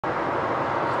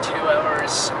2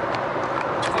 hours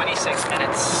 26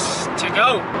 minutes to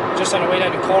go. Just on our way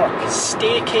down to Cork.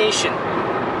 Staycation.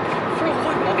 For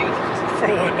one night. For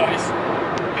one night.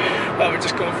 Well, we're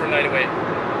just going for a night away.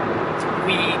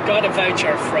 We got a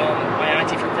voucher from my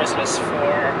auntie for Christmas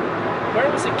for, where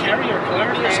was it, Kerry or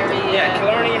Killarney or something? Yeah,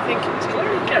 Killarney I think. It's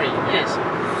Killarney? Kerry, it is.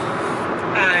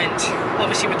 And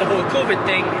obviously with the whole COVID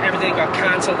thing, everything got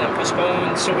cancelled and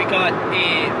postponed, so we got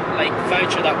a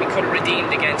voucher that we could have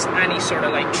redeemed against any sort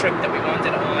of trip that we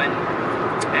wanted on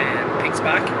Pig's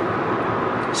Back.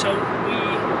 So we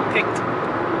picked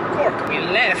Cork. We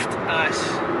left at,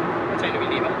 what time did we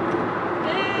leave at?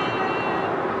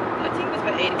 I think it was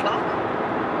about 8 o'clock.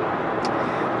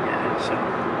 Yeah, so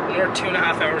another 2.5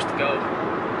 hours to go,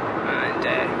 and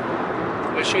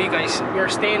we'll show you guys. We're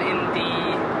staying in the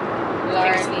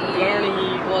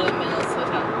Blarney Woollen Mills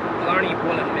Hotel. Blarney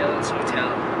Woollen Mills Hotel.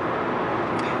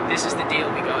 This is the deal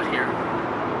we got here.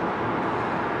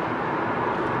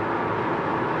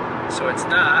 So it's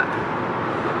that.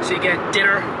 So you get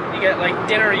dinner. You get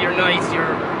dinner your night.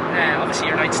 Your obviously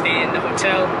your night stay in the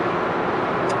hotel.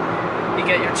 You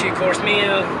get your 2-course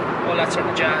meal, all that sort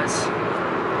of jazz.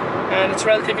 And it's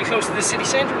relatively close to the city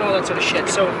centre and all that sort of shit.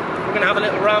 So we're gonna have a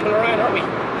little ramble around, aren't we?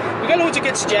 We got loads of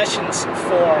good suggestions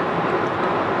for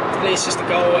places to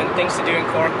go and things to do in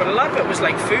Cork, but a lot of it was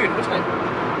food, wasn't it?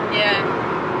 Yeah.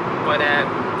 But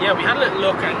yeah, we had a little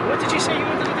look, and what did you say you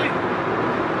wanted to do?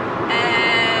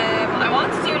 I want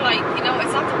to do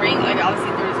it's not the ring, obviously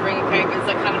there's ring of Cork, it's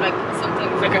kind of something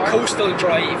like a coastal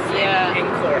drive in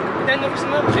Cork. But then there was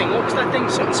another thing, what was that thing?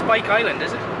 Something Spike Island,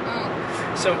 is it?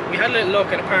 So we had a little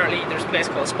look, and apparently there's a place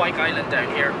called Spike Island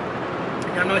down here.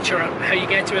 I'm not sure how you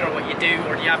get to it or what you do,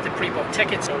 or you have to pre-book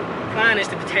tickets. So the plan is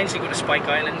to potentially go to Spike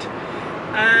Island,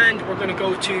 and we're going to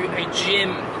go to a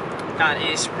gym that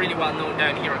is really well known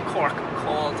down here in Cork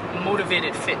called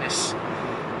Motivated Fitness,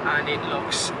 and it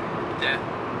looks the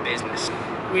business.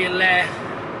 We'll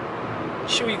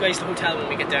show you guys the hotel when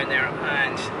we get down there,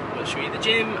 and we'll show you the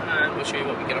gym, and we'll show you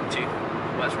what we get up to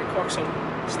whilst we're in Cork, so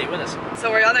stay with us. So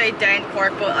we're on the way down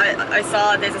Cork, but I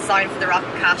saw there's a sign for the Rock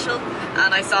Castle,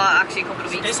 and I saw it actually a couple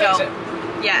of weeks ago.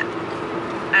 Yeah.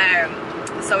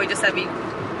 So we just said we'd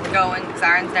go, and because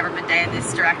Aaron's never been down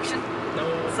this direction.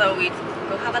 No. So we'd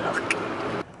go have a look.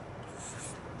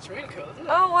 It's really cool, isn't it?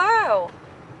 Oh wow.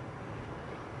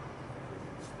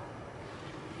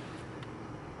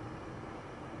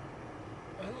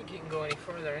 I don't think you can go any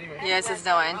further anyway. Yes, there's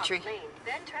no entry.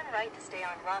 Then turn right to stay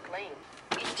on Rock Lane.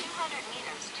 In 200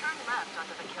 meters, turn left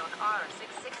onto the Kiln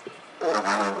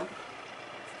R660.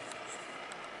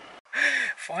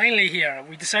 Finally here,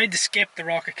 we decided to skip the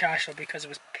Rocket Castle because it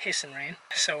was pissing rain.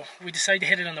 So we decided to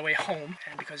hit it on the way home,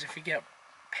 and because if we get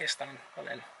pissed on, well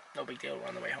then, no big deal, we're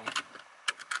on the way home.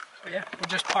 So yeah, we're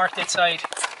just parked outside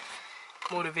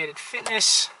Motivated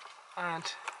Fitness, and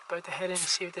about to head in and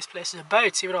see what this place is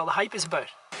about, see what all the hype is about.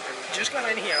 Just got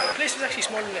in here. The place is actually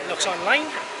smaller than it looks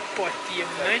online, but the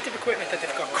amount of equipment that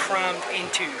they've got crammed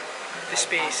into the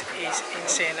space is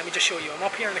insane. Let me just show you. I'm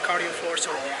up here on the cardio floor,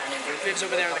 so Viv's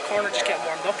over there in the corner just getting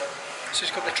warmed up. So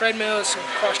there's a couple of treadmills, some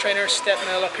cross trainers, step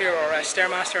mill up here, or a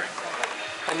Stairmaster,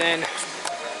 and then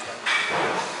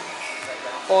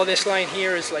all this line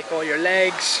here is all your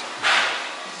legs,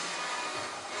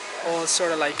 all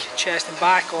sort of chest and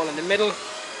back, all in the middle.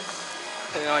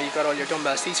 And now you've got all your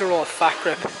dumbbells. These are all fat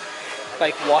grip,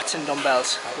 Watson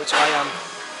dumbbells, which I am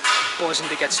buzzing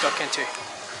to get stuck into.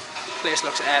 Place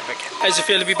looks epic. How's it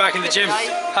feel to be back in the gym?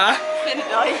 Huh? I'm gonna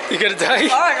die. You're gonna die?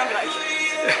 Alright, I'm gonna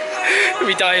die. You'll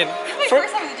be dying.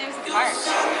 First time in the gym since March.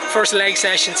 First leg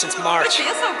session since March. It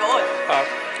feels so good. Oh.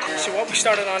 So what we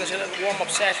started on is a little warm-up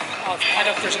set of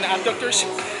adductors and abductors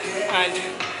and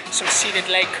some seated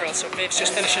leg curls. So Viv's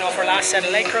just finishing off our last set of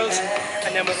leg curls,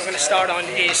 and then what we're going to start on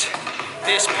is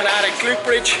this Panada glute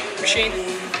bridge machine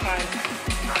and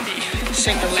the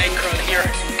single leg curl here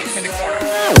in the corner.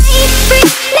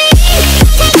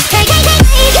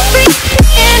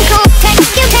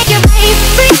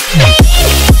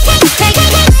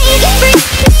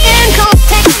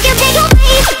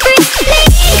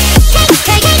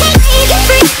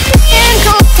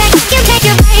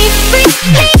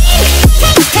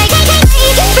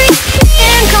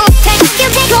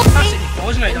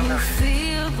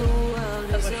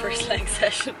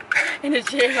 In a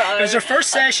gym. It was our first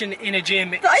session in a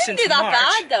gym since March. I didn't do that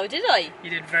bad though, did I?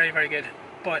 You did very, very good.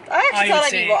 But I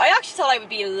actually thought I would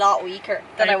be a lot weaker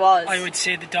than I was. I would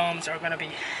say the DOMs are going to be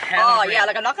hell. Oh yeah,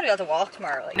 I'm not going to be able to walk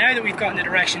tomorrow. Now that we've gotten the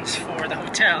directions for the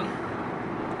hotel,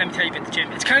 let me tell you about the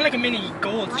gym. It's kind of like a mini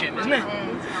Gold's gym, isn't it?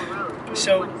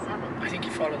 So I think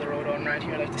you follow the road on around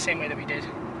here the same way that we did.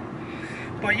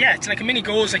 But yeah, it's like a mini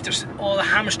goals. Like there's all the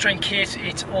hammer strength kit.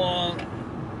 It's all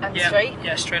straight.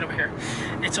 Yeah, straight over here.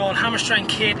 It's all hammer strength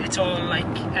kit. It's all like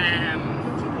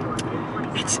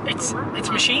it's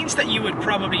machines that you would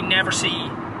probably never see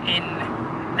in.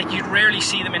 Like you'd rarely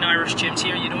see them in Irish gyms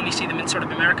here. You'd only see them in sort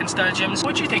of American style gyms.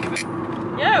 What do you think of it?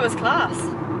 Yeah, it was class.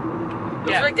 It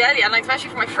was like deadly, and like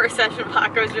especially for my first session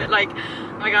back, I was a bit like,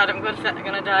 oh my god, I'm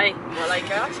gonna die. But like,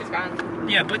 actually, it's grand.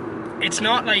 Yeah, but it's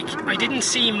not like I didn't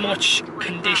see much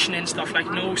conditioning stuff. Like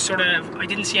no sort of, I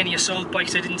didn't see any assault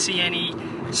bikes. I didn't see any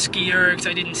ski ergs.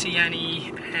 I didn't see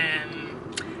any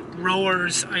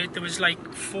rowers. There was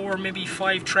like 4, maybe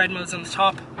 5 treadmills on the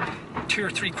top, 2 or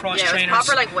 3 cross trainers. Yeah, it was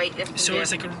proper like weightlifting. So it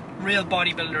was like a real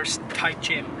bodybuilder's type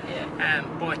gym. Yeah.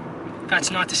 But that's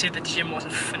not to say that the gym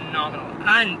wasn't phenomenal.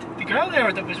 And the girl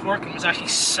there that was working was actually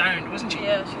sound, wasn't she?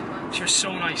 Yeah, she was nice. She was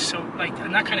so nice. So like,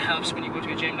 and that kind of helps when you go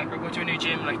to a gym. Like, or go to a new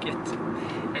gym. Like it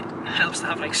helps to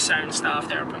have like sound staff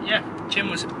there. But yeah,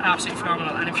 gym was absolutely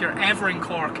phenomenal. And if you're ever in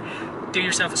Cork, do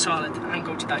yourself a solid and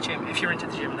go to that gym. If you're into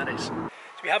the gym, that is. So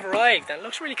we have arrived, and it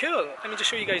looks really cool. Let me just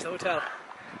show you guys the hotel.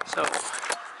 So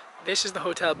this is the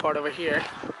hotel part over here,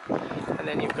 and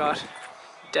then you've got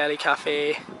deli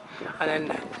cafe, and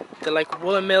then the like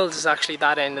Woollen Mills is actually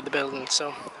that end of the building,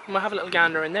 so we might have a little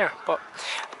gander in there. But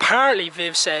apparently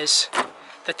Viv says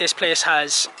that this place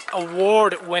has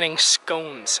award-winning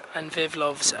scones, and Viv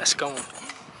loves a scone.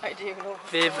 I do love a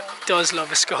Viv scone. does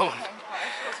love a scone.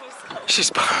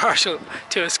 She's partial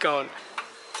to a scone.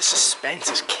 The suspense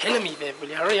is killing me, Viv. Will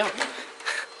you hurry up?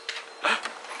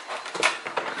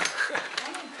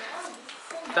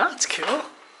 That's cool.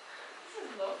 This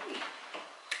is lovely.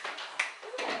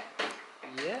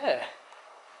 Yeah.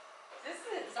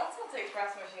 That's not the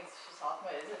espresso machine she's talking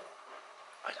about, is it?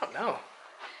 I don't know.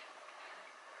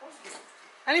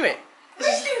 Anyway, What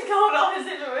is going on? Is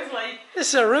it always like? this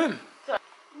is our room.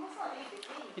 You must not need the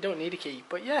key. You don't need a key,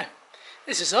 but yeah,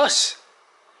 this is us.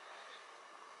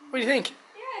 What do you think?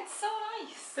 Yeah, it's so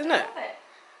nice. Isn't I it? love it.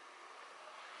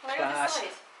 Can I go Class. this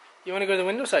side? You want to go to the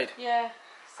window side? Yeah.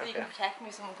 So you Okay. can protect me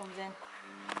if someone comes in.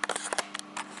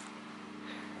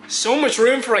 So much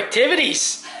room for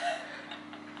activities.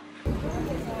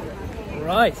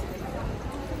 Right.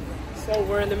 So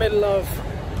we're in the middle of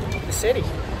the city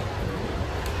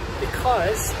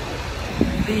because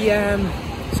the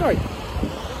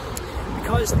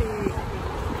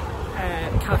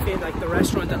cafe, like the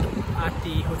restaurant at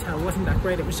the hotel, wasn't that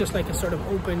great. It was just like a sort of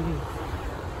open.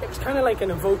 It was kind of like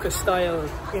an Avoca style,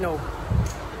 you know,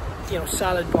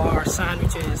 salad bar,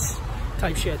 sandwiches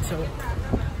type shit. So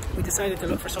we decided to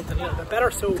look for something a little bit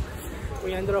better. So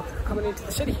we ended up coming into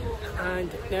the city,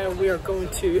 and now we are going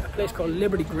to a place called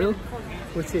Liberty Grill,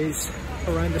 which is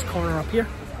around this corner up here.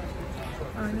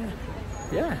 And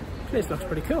yeah, the place looks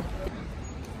pretty cool.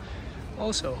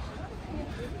 Also,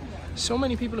 so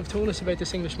many people have told us about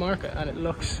this English market, and it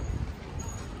looks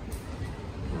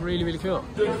really, really cool.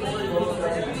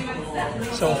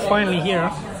 So finally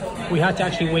here, we had to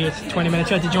actually wait 20 minutes.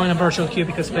 We had to join a virtual queue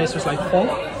because the place was like full.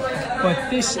 But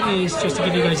this is just to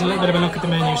give you guys a little bit of a look at the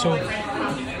menu. So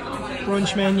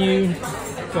brunch menu,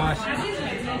 got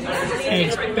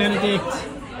eggs Benedict.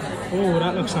 Oh,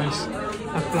 that looks nice.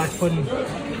 That black pudding.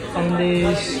 And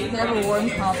there's... Never worn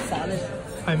Cobb salad.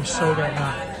 I'm so good at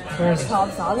that. Where is it?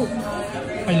 Cobb salad.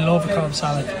 I love a Cobb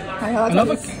salad. I love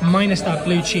it minus that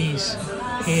blue cheese.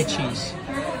 Hate cheese.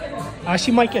 I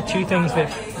actually might get 2 things, Viv.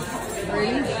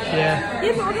 Really? Yeah.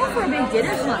 Yeah, but we're going for a big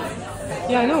dinner tonight.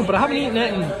 Yeah, I know, but I haven't eaten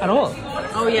anything at all.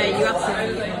 Oh yeah, you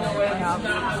absolutely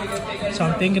have. So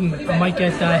I'm thinking I might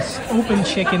get that open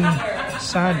chicken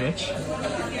sandwich,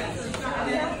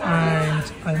 and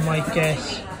I might get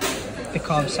the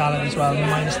Cobb salad as well,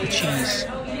 minus the cheese.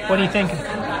 What are you thinking?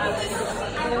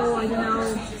 Oh, I don't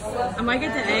know. I might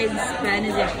get the eggs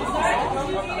Benedict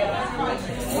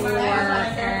or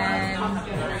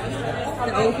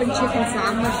the open chicken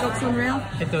sandwich. Looks unreal.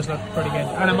 It does look pretty good,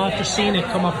 and I'm after seeing it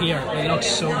come up here. It looks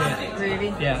so good.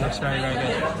 Really? Yeah, it looks very, very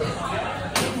good.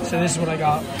 So this is what I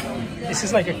got. This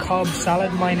is like a Cobb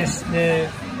salad minus the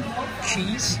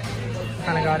cheese,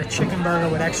 and I got a chicken burger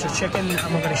with extra chicken,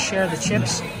 and we're going to share the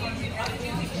chips.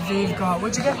 They've got,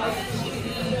 what'd you get?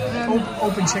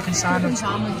 Open chicken sandwich.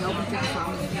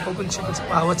 Open chicken.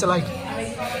 Wow, what's it like?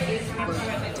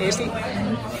 Tasty?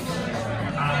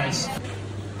 Nice.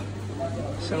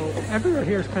 So everywhere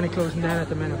here is kind of closing down at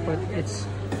the minute, but it's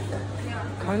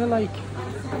kind of like,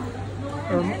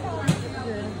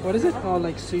 what is it? Oh,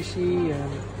 like sushi,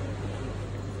 and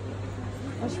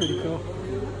that's really cool.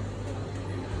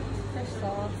 Fish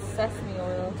sauce, sesame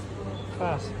oil.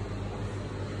 Class.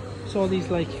 So all these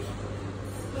like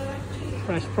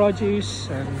fresh produce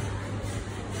and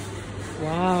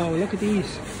Wow, look at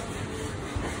these.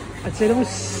 I'd say there was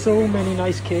so many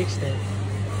nice cakes there.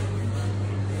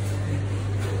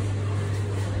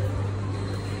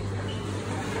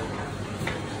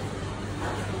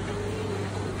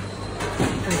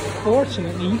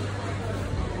 Unfortunately,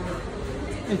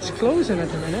 it's closing at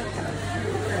the minute.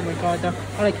 Oh my god,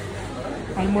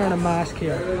 I'm wearing a mask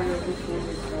here,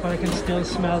 but I can still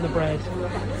smell the bread.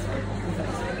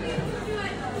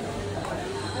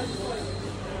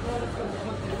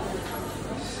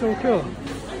 So cool.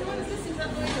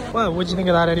 Wow, what do you think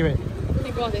of that anyway? I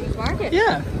think we're this market.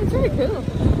 Yeah. It's really cool.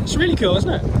 It's really cool,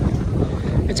 isn't it?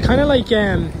 It's kind of like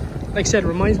I said,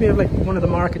 reminds me of like one of the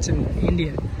markets in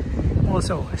India.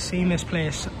 Also, I've seen this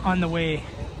place on the way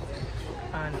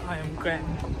and I am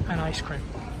getting an ice cream.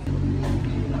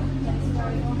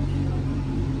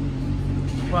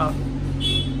 Well.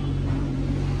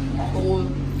 Oh.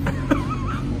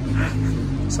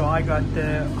 So I got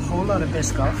the whole lot of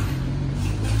Biscoff.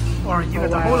 Or you got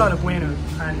the whole lot of Bueno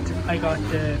and I got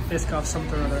the Biscoff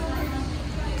something or other.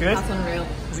 Good? That's unreal.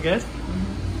 Is it good?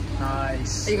 Mm-hmm.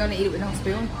 Nice. Are you going to eat it with no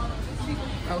spoon?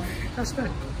 Oh. That's good.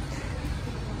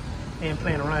 And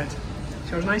playing around.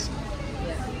 Yours nice?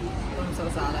 Yeah. I'm so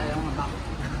sad I don't want that.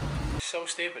 So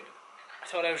stupid. I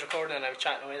thought I was recording and I was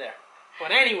chatting away there.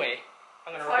 But anyway,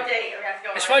 I'm gonna.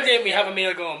 It's 5 to 8. We have a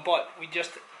meal going, but we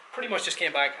just pretty much just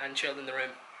came back and chilled in the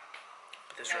room.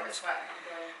 But this room is.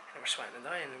 We're sweating and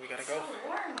dying, and we gotta go. So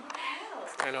warm. What the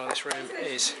hell? I know this room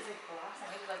is.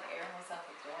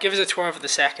 Give us a twirl for the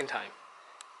second time.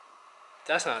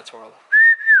 That's not a twirl.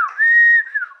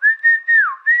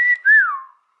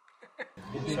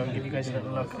 So I'll give you guys a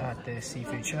little look at the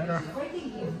seafood cheddar.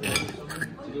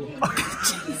 Oh,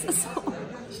 Jesus.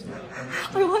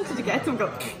 I wanted to get some go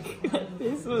like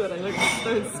this so that I like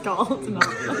started scalding up.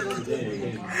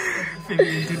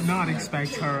 Phoebe did not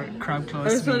expect her crab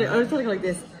claws to be... I was trying to go like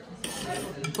this.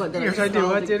 But then Here's how I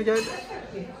do it. Do it again.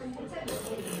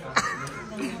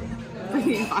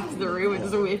 Bringing it back to the room and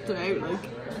just whipped it out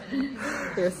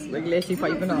like this, like literally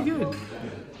piping up. Pretty good.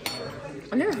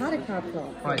 I've never had a crab claw.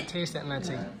 Right, taste it and let's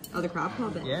see. Oh, the crab claw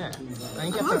bit? Yeah.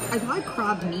 I've had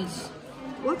crab meat.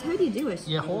 How do you do it?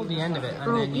 You hold the end of it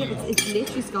and then you... Yeah, it's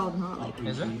literally scalding hot, like.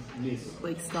 Is it?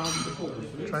 Like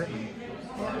scalding. Try it.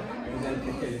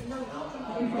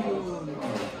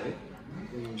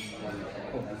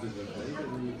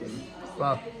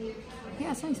 Wow.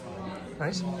 Yeah, it's nice.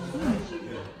 Nice.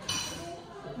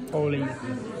 Holy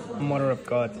mother of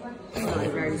God.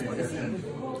 Very spicy.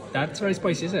 That's very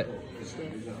spicy, is it?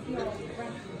 Yeah.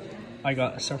 I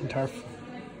got a surf and turf.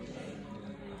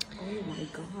 Oh my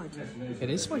God. It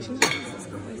is spicy, isn't it? Jesus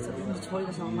Christ, I'm in the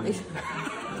toilet all night.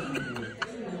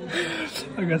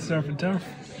 I got surf and turf.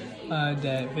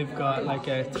 And we've got like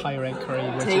a Thai red curry,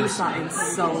 which Taste that,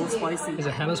 it's so spicy. is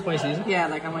it hella spicy, is it? Yeah,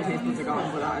 like my taste buds are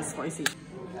gone, but that is spicy.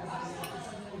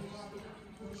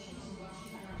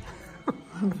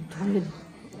 I'm tired.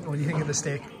 What do you think of the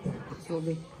steak? It's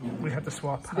lovely. We had to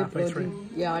swap It's a bit halfway bloody. through.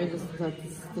 Yeah,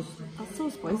 that's so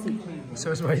spicy.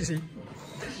 So spicy.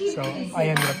 So I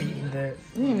ended up eating the...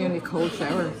 You need a cold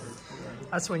shower.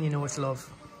 That's when you know it's love.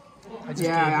 I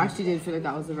Yeah, I actually did feel like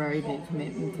that was a very big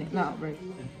commitment thing. Not very,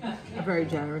 a very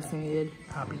generous thing you did.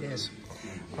 Happy days.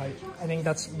 Right, I think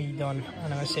that's me done, and I'm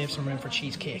gonna save some room for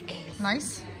cheesecake.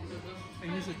 Nice. I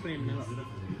think this is plain vanilla.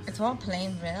 It's all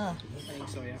plain vanilla. I think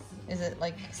so, yeah. Is it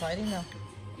like exciting though?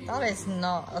 That is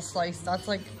not a slice. That's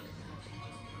like.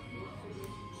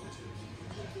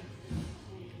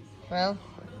 Well.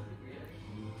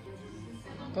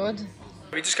 Good.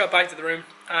 We just got back to the room,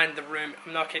 and the room,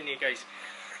 I'm not kidding you guys,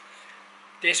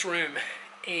 this room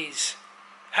is,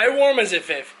 how warm is it,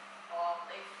 Viv? Oh,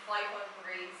 like 500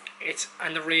 degrees.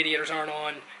 And the radiators aren't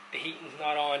on, the heating's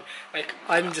not on. Like,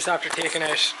 I'm just after taking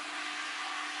out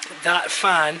that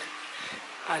fan,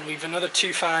 and we've another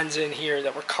 2 fans in here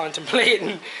that we're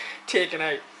contemplating taking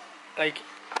out. Like,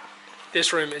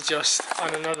 this room is just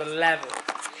on another level.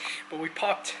 But we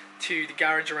popped to the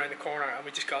garage around the corner and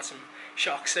we just got some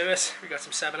shock service. We got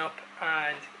some 7-Up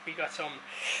and we got some,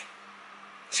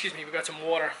 we got some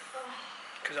water,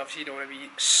 because obviously you don't want to be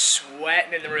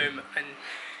sweating in the room and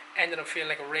ended up feeling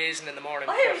like a raisin in the morning.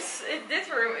 This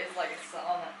room is like a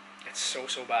sauna. It's so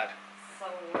bad. So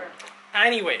warm.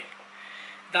 Anyway,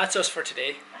 that's us for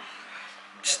today.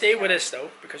 Stay with us though,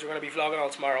 because we're going to be vlogging all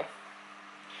tomorrow.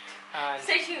 And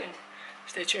Stay tuned.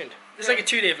 Stay tuned. It's like a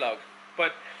 2-day vlog.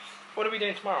 But what are we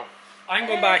doing tomorrow? I'm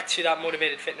going back to that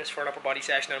motivated fitness for an upper body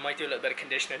session, and I might do a little bit of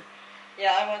conditioning.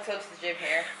 Yeah, I'm going to go to the gym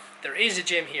here. There is a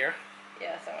gym here.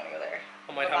 Yeah, so I'm going to go there.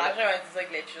 I might have it's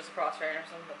like literally just a cross trainer or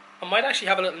something. I might actually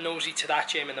have a little nosy to that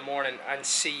gym in the morning and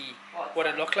see what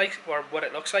it looks like, or what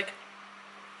it looks like.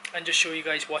 and just show you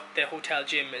guys what the hotel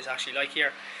gym is actually like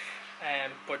here.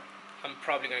 But I'm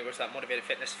probably going to go to that Motivated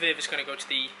Fitness. Viv is going to go to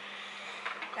the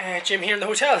gym here in the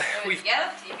hotel. If you get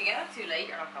up too late,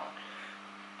 you're not going.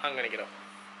 I'm going to get up.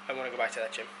 I want to go back to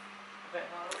that gym.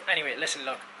 Anyway, listen,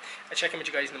 look, I'll check in with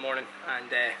you guys in the morning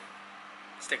and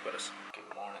stick with us.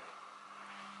 Good morning.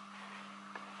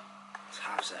 It's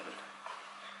 7:30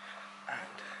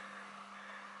 and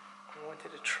I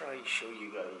wanted to try show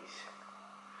you guys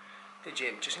the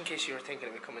gym, just in case you were thinking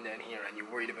of coming down here and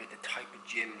you're worried about the type of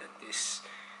gym that this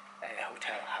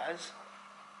hotel has.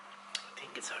 I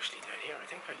think it's actually down here. I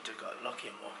think I just got lucky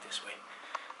and walked this way.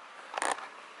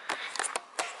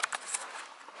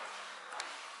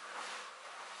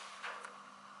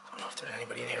 Don't know if there's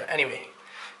anybody in here. Anyway,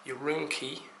 your room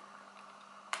key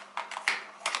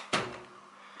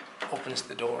opens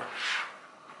the door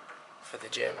for the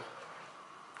gym.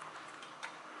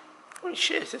 Holy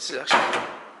shit, this is actually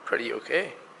pretty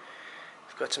okay.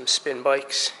 You've got some spin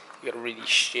bikes. You got a really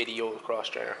shitty old cross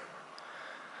trainer.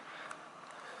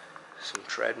 Some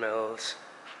treadmills.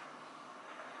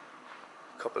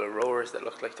 A couple of rowers that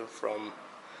look like they're from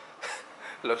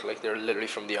look like they're literally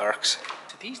from the Arcs.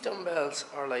 So these dumbbells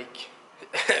are like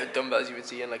dumbbells you would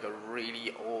see in like a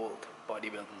really old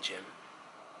bodybuilding gym.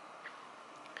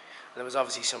 And there was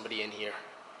obviously somebody in here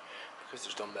because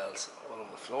there's dumbbells all over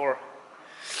the floor.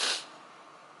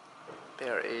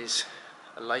 There is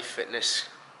a Life Fitness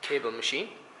cable machine,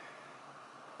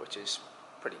 which is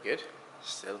pretty good.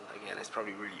 Still, again, it's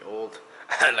probably really old.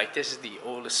 Like, this is the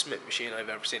oldest Smith machine I've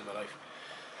ever seen in my life.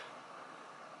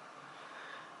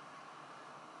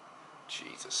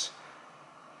 Jesus.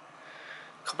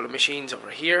 A couple of machines over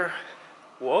here.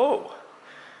 Whoa,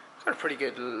 got a pretty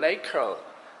good leg curl.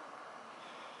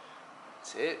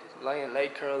 That's it. Lion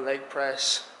leg curl, leg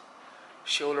press,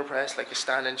 shoulder press, like a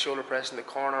standing shoulder press in the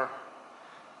corner,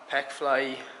 pec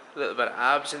fly, a little bit of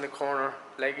abs in the corner,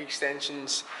 leg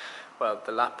extensions. Well,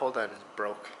 the lat pull down is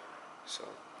broke, so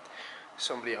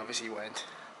somebody obviously went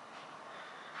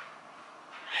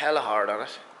hella hard on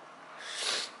it.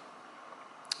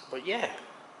 But yeah,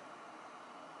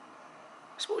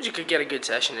 I suppose you could get a good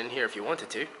session in here if you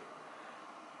wanted to. A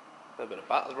little bit of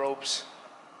battle ropes.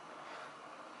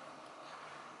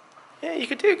 Yeah, you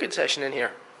could do a good session in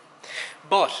here.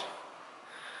 But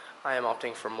I am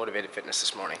opting for Motivated Fitness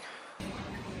this morning.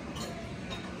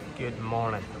 Good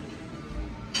morning.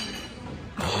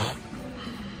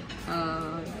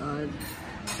 God.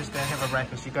 Just down here for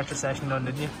breakfast. You got your session done,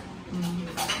 didn't you?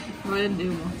 I didn't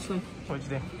do much. Like, What'd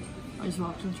you do? I just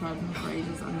walked on treadmill for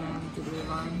ages and then did the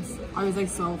arms. I was like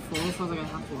so full, so I was like, I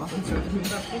have to walk on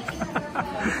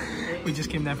treadmill. We just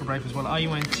came down for breakfast. Well, I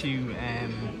went to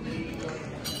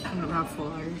I'm gonna have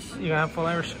full Irish. you're gonna have full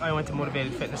Irish? I went to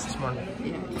Motivated Fitness this morning.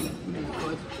 Yeah,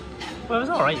 good. Well, it was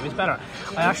alright, it was better.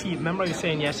 I actually remember I was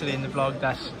saying yesterday in the vlog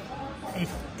that it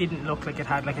didn't look like it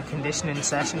had like a conditioning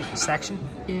section.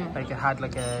 Yeah. Like it had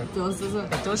like a... Does it?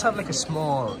 It does have like a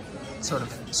small sort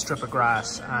of strip of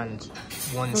grass and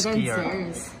one skier.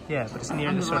 Downstairs. Yeah, but it's near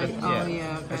On the the sort right. of... Oh, Yeah,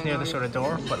 yeah, okay, it's near the right. sort of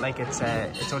door, but like it's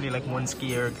only like one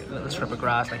skier, a little strip of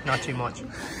grass, like not too much.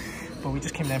 But we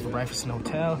just came down for breakfast in the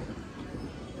hotel.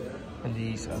 And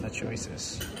these are the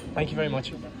choices. Thank you very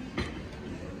much.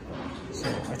 So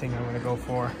I think I'm going to go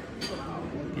for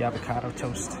the avocado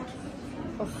toast.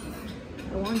 Oh,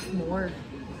 I want more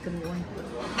than one.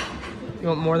 You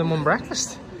want more than one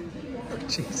breakfast?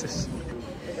 Jesus.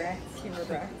 Regrets, you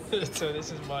regrets. So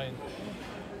this is mine.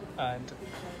 And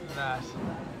that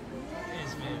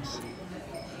is Viv's.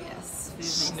 Yes, Viv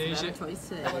Snooze makes the it. better choice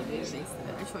today. Viv makes the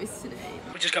better choice today.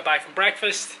 We just got back from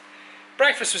breakfast.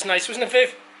 Breakfast was nice, wasn't it,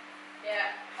 Viv?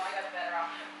 Yeah, I got the better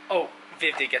option. Oh,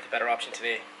 Viv did get the better option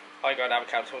today. I got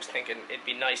avocado toast thinking it'd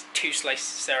be nice, 2 slices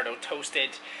sourdough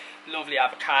toasted, lovely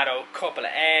avocado, couple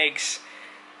of eggs.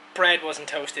 Bread wasn't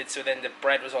toasted, so then the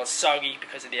bread was all soggy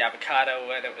because of the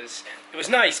avocado, and it was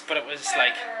nice, but it was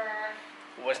like,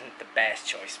 wasn't the best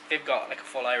choice. Viv got like a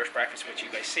full Irish breakfast, which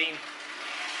you guys seen.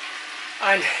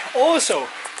 And also,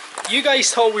 you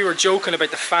guys thought we were joking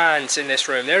about the fans in this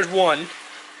room. There's 1,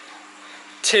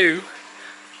 2,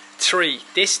 3.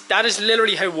 That is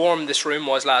literally how warm this room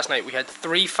was last night. We had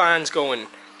 3 fans going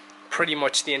pretty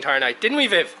much the entire night, didn't we,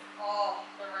 Viv? Oh,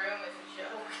 the room is a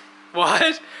joke.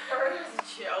 What? The room is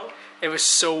a joke. It was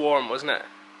so warm, wasn't it?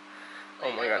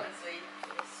 Oh my god.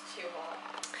 It's too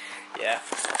hot. Yeah.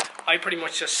 I pretty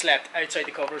much just slept outside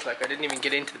the covers, like I didn't even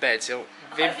get into the bed, so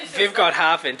Viv got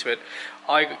half into it.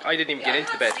 I didn't even get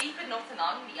into the bed. I can't sleep with nothing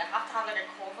on me. I have to have like a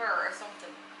cover or something.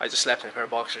 I just slept in a pair of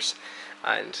boxers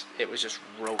and it was just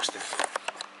roasting.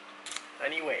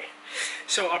 Anyway,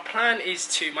 so our plan is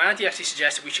to, my auntie actually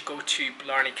suggested we should go to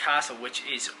Blarney Castle, which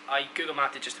is, I Google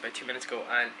mapped it just about 2 minutes ago,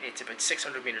 and it's about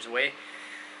 600 metres away.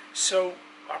 So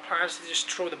our plan is to just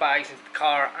throw the bags into the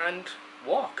car and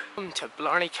walk. Welcome to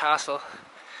Blarney Castle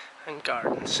and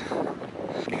Gardens.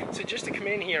 So just to come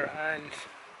in here and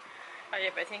Oh yeah,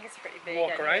 but I think it's pretty big.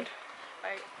 walk around.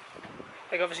 Right.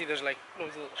 Like obviously there's like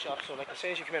loads of little shops, so like as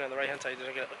soon as you come in on the right hand side there's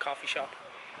like a little coffee shop,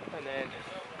 and then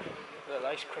a little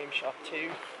ice cream shop too.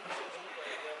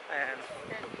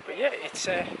 But yeah, it's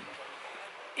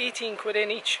 18 quid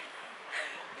in each.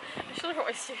 I should have brought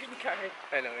my student card.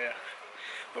 I know, yeah.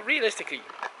 But realistically,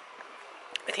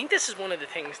 I think this is one of the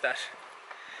things that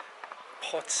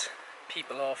puts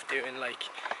people off doing like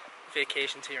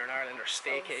vacations here in Ireland or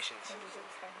staycations.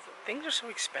 Things are so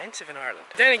expensive in Ireland.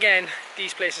 Then again,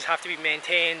 these places have to be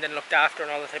maintained and looked after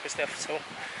and all that type of stuff, so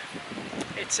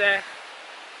it's I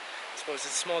suppose it's a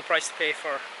small price to pay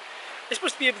for. You're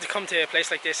supposed to be able to come to a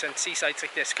place like this and see sites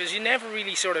like this, because you never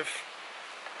really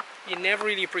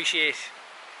appreciate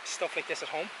stuff like this at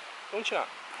home, don't you not?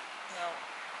 No.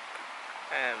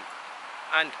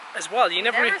 And as well, you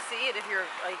never see it if you're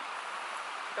like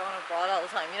going abroad all the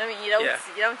time. You know what I mean?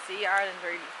 You don't see Ireland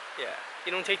really. Yeah.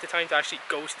 You don't take the time to actually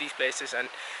go to these places and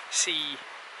see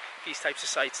these types of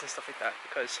sites and stuff like that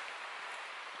because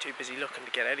you're too busy looking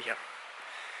to get out of here.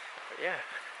 But yeah,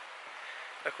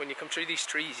 like when you come through these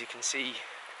trees you can see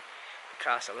the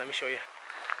castle. Let me show you.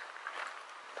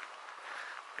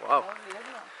 Wow,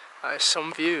 that is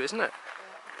some view, isn't it?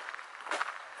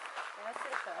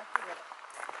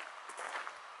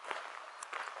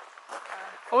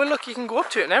 Oh well, look, you can go up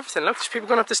to it and everything. Look, there's people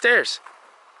going up the stairs.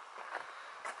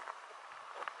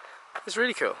 It's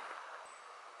really cool.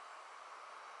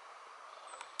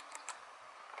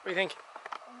 What do you think?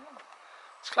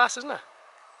 It's class, isn't it?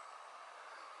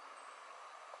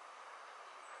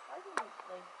 I think it's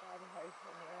like having a house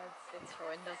when you had slits for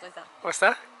windows like that. What's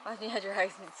that? Imagine you had your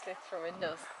house and slits for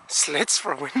windows. Slits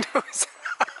for windows?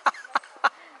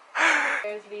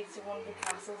 Stairs leads to one of the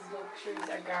castle's luxuries,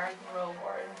 a garden room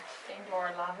or an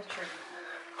indoor lavatory.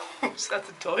 Oh, is that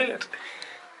the toilet?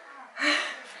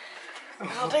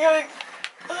 I'll take a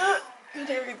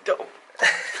dump.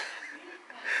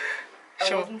 A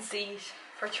wooden seat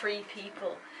for 3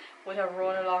 people with a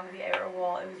run along the outer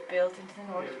wall. It was built into the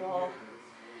north wall,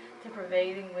 the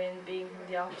prevailing wind being from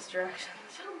the opposite direction.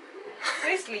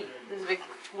 Basically, there's a big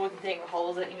wooden thing with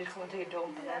holes in it, you just come and take a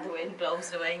dump and then the wind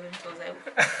blows it away when it goes out.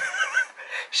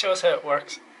 Show us how it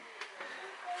works.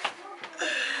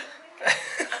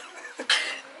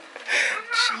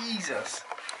 Jesus.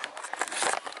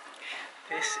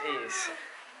 This is,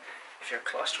 if you're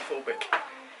claustrophobic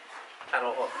at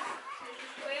all,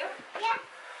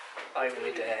 I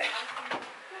would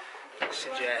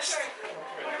suggest.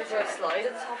 Is there a slide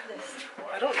at the top of this?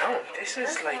 I don't know. This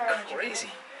is like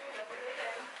crazy.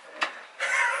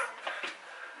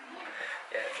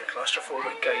 Yeah, if you're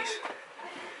claustrophobic, guys,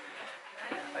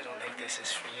 I don't think this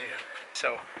is for you.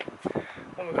 So,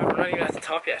 oh my god, we're not even at the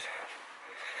top yet.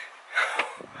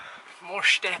 More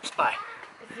steps by.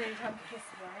 It's nearly time to kiss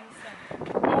the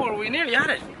Blarney. Oh, are we nearly at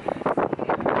it?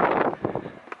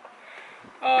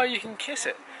 Oh, you can kiss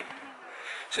it.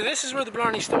 So this is where the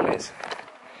Blarney Stone is.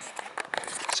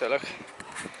 So look,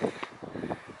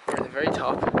 we're at the very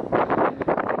top. Tread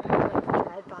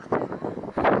back in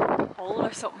the hole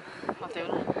or something. Not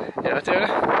doing it. You're not doing it?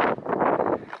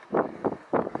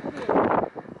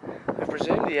 I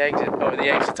presume the exit, oh, the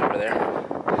exit's over there.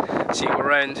 So you go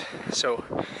around. So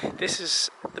this is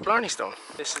the Blarney Stone.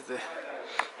 This is the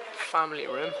family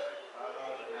room.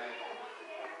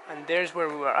 And there's where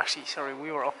we were actually, sorry,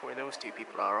 we were up where those 2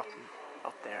 people are, up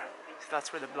there. So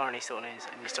that's where the Blarney Stone is,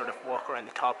 and you sort of walk around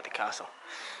the top of the castle.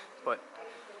 But,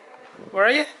 where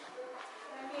are you?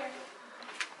 I'm here.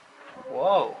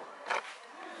 Whoa.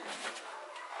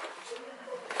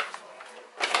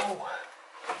 Oh.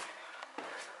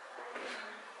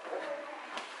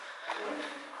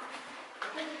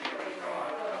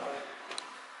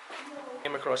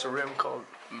 Came across a room called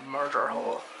Murder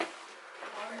Hall.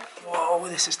 Whoa,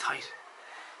 this is tight.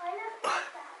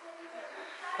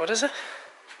 What is it?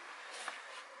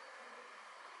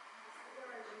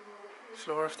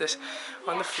 Floor of this.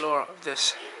 On the floor of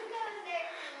this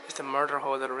is the murder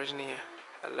hall that originally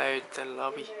allowed the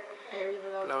lobby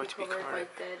below to be covered by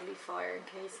deadly fire in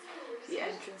case the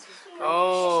entrance was blocked.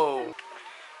 Oh.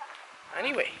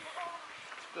 Anyway,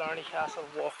 Blarney Castle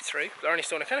walk through. Blarney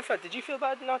Stone. I kind of felt. Did you feel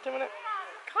bad not doing it?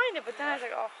 Kind of, but then I was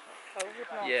like, oh,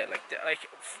 COVID. Yeah, like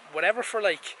whatever for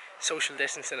like social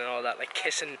distancing and all that. Like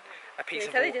kissing a piece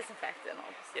of. Tell you disinfect it and all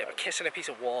this. Yeah, but kissing a piece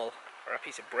of wall or a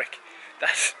piece of brick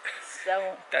that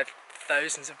So that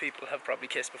thousands of people have probably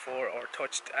kissed before or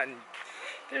touched. And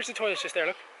there's the toilets just there,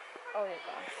 look. Oh my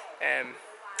god.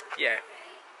 Yeah,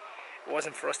 it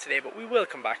wasn't for us today, but we will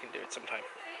come back and do it sometime,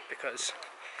 because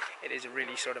it is a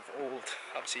really sort of old,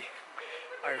 obviously,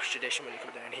 Irish tradition when you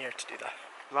come down here to do that.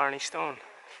 Blarney stone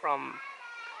from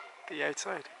the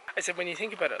outside. I said, when you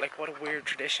think about it, like, what a weird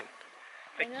tradition.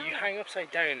 Like, you hang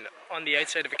upside down on the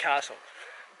outside of a castle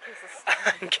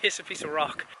and kiss a piece of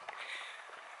rock.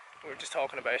 We were just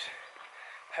talking about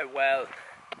how well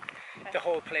the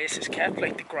whole place is kept.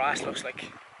 Like, the grass looks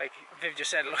like Viv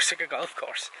just said, it looks like a golf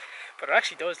course, but it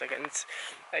actually does. Like, and it's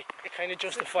like, it kind of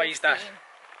justifies that.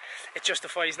 It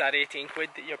justifies that 18 quid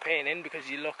that you're paying in, because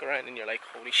you look around and you're like,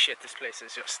 holy shit, this place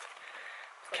is just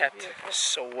kept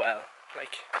so well.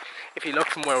 Like, if you look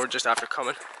from where we're just after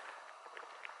coming,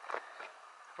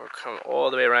 we're coming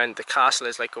all the way around. The castle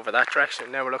is like over that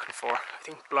direction. Now we're looking for, I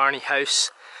think Blarney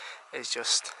House is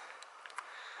just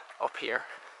up here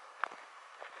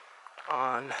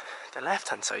on the left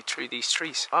hand side through these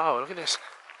trees. Oh, look at this.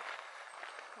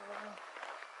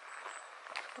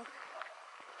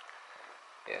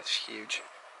 Yeah, it's huge.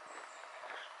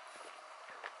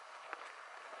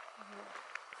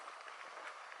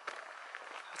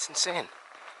 That's insane.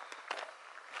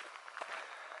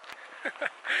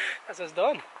 That's us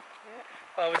done. Yeah.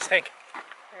 Well, what do you think?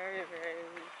 Very, very,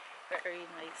 very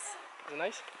nice. Is it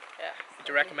nice? Yeah. Would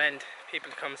you recommend people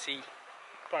to come see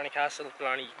Blarney Castle,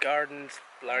 Blarney Gardens,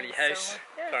 Blarney House,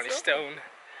 Blarney Stone?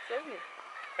 Lovely.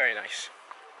 Very nice.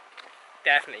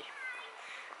 Definitely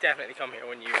come here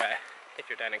when you, if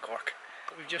you're down in Cork.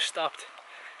 We've just stopped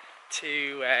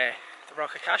to the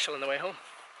Rock of Cashel on the way home.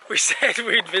 We said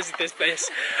we'd visit this place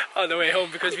on the way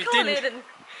home because we didn't.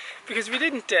 Because we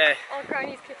didn't. Oh,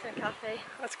 Granny's Kitchen and Cafe.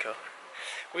 That's cool.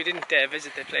 We didn't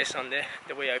visit the place on the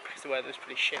way out because the weather was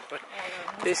pretty shit. But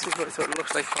this is what it sort of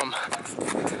looks like from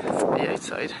the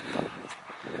outside.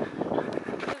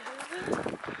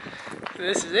 So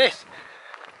this is it.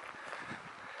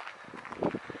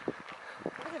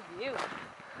 What a view.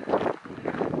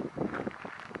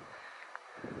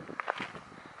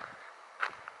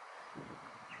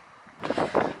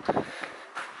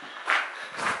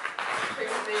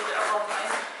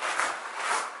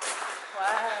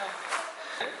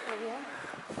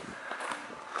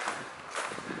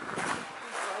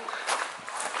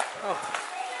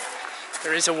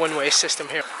 There is a one-way system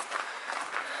here.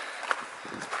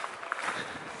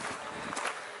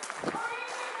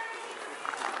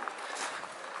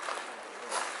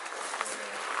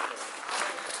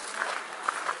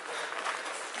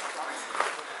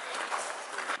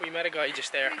 We met a guy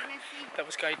just there that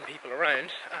was guiding people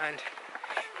around, and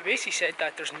he basically said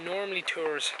that there's normally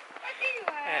tours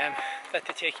that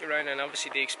they take you around, and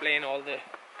obviously they explain all the,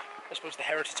 I suppose, the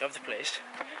heritage of the place,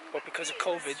 but because of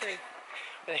COVID,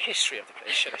 the history of the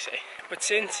place, should I say. But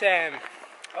since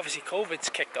obviously COVID's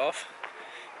kicked off,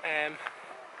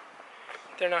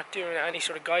 they're not doing any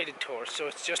sort of guided tours, so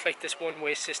it's just like this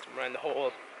one-way system around the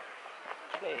whole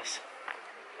place.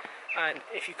 And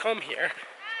if you come here,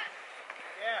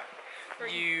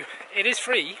 it is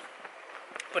free,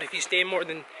 but if you stay more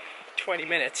than 20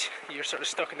 minutes, you're sort of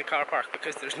stuck in the car park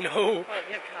because there's no. Well,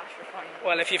 if you have cash, you're fine.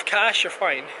 Well, if you have cash, you're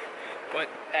fine. But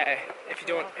if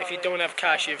you don't have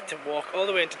cash, you have to walk all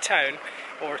the way into town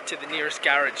or to the nearest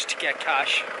garage to get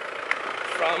cash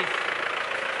from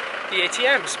the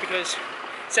ATMs, because it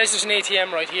says there's an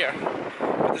ATM right here,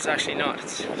 but there's actually not.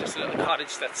 It's just a little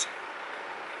cottage that's,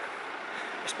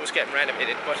 I suppose, getting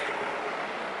renovated. But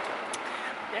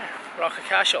yeah, Rock of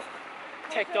Cashel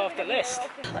ticked off the list.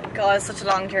 Oh God, it's such a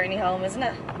long journey home, isn't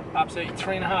it? Absolutely,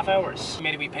 3.5 hours.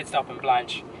 Made a wee pit stop in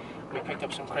Blanche. We picked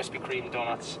up some Krispy Kreme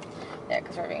donuts. Yeah,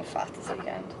 because we're being fat this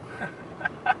weekend.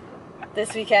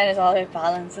 This weekend is all about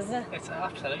balance, isn't it? It's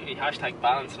absolutely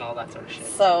 #balance and all that sort of shit.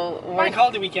 So Bank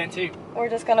holiday weekend too. We're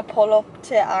just gonna pull up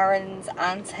to Aaron's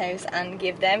aunt's house and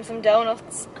give them some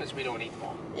donuts. Because we don't eat them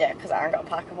all. Yeah, because Aaron got a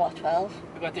pack of what, 12?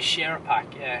 We got the share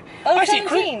pack, yeah. Oh, actually,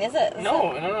 17, is it?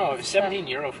 No, it was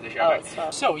 €17 for the share pack. It's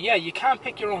 12. So yeah, you can't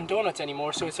pick your own donuts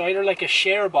anymore, so it's either like a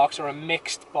share box or a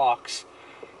mixed box,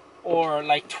 or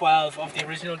like 12 of the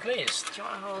original glazed. Do you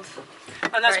want to hold?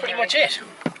 And that's pretty much it.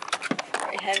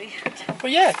 Very heavy. But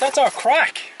yeah, that's our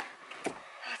crack.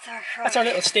 That's That's our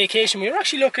little staycation. We were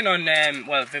actually looking on,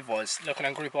 well, Viv was looking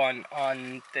on Groupon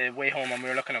on the way home, and we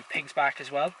were looking on Pig's Back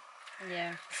as well.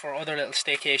 Yeah. For other little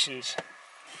staycations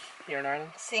here in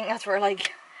Ireland. Seeing as we're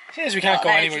like... Seeing as we can't go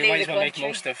anywhere, we might as well make country.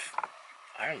 most of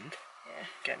Ireland. Yeah.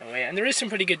 Getting away. And there is some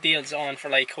pretty good deals on for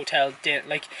like hotel dinner.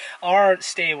 Like our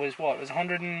stay was what? It was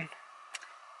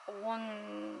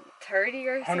 130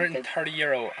 or something?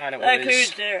 €130, and it That was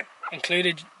included dinner.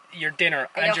 included your dinner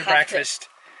You and don't your have to. breakfast,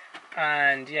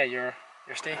 and yeah, your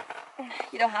stay.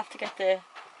 You don't have to get the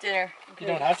dinner included. You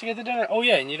don't have to get the dinner. Oh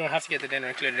yeah, and you don't have to get the dinner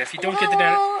included. If you don't get the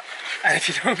dinner, and if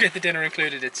you don't get the dinner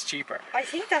included, it's cheaper. I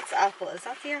think that's apple. Is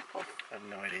that the apple? I have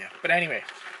no idea. But anyway,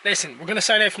 listen, we're going to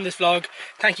sign out from this vlog.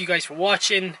 Thank you guys for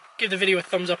watching. Give the video a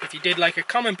thumbs up if you did like it.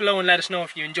 Comment below and let us know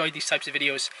if you enjoyed these types of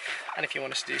videos. And if you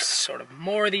want us to do sort of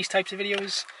more of these types of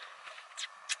videos.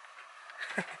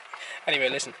 Anyway,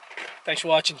 listen. Thanks for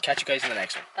watching. Catch you guys in the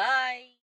next one. Bye.